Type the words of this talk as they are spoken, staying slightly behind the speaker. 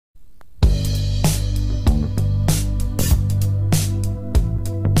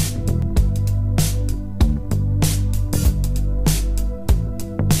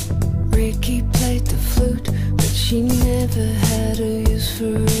never had a use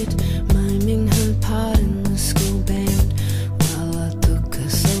for it, miming her part in the school band while I took a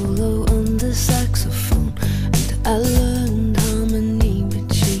solo on the saxophone. And I learned harmony,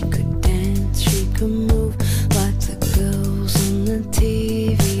 but she could dance, she could move like the girls on the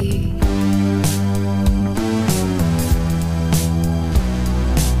TV.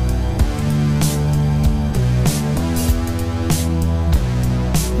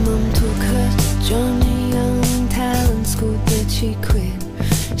 Mum took her to Johnny Young Talent School, but she quit.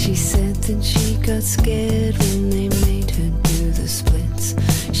 She said that she got scared when they made her do the splits.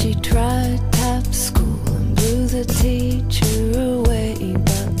 She tried tap school and blew the teacher away,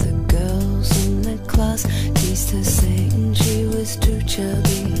 but the girls in the class teased her saying she was too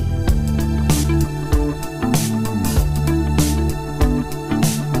chubby.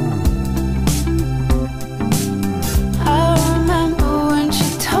 I remember when she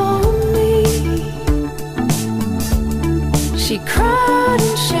told me, she cried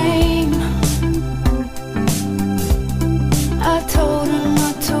in shame. I told her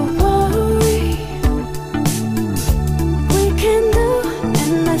not to worry, we can do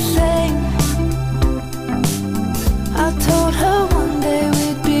anything. I told her one day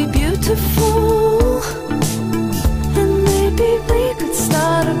we'd be beautiful, and maybe we could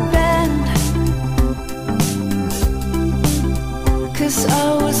start a band. 'Cause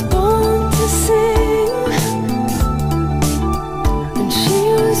I was born to sing, and she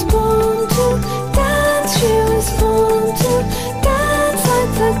was born to dance. She was born to dance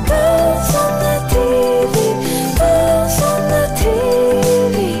like the girls on the TV, girls on the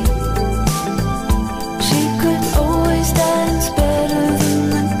TV. She could always dance better than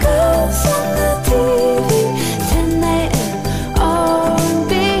the girls on the TV. 10 a.m.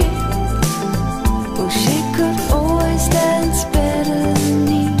 R&B. Oh, she could always dance better than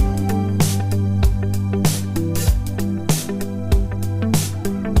me.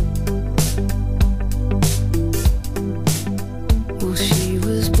 Well, she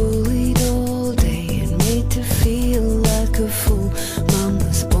was bullied all day and made to feel like a fool. Mom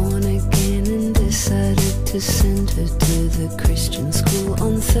was born again and decided to send her to the Christian school.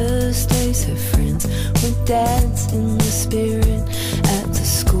 On Thursdays her friends would dance in the spirit at the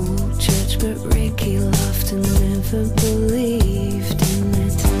school church, but Ricky laughed and never believed in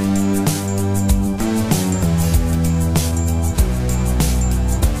it.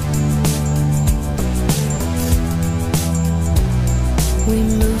 We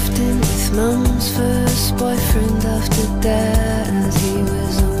moved in with Mum's first boyfriend after Dad. He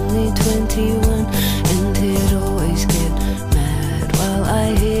was only 21 and he'd always get mad while I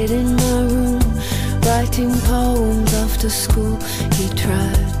hid in my room writing poems after school. He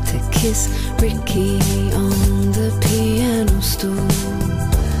tried to kiss Ricky on the piano stool.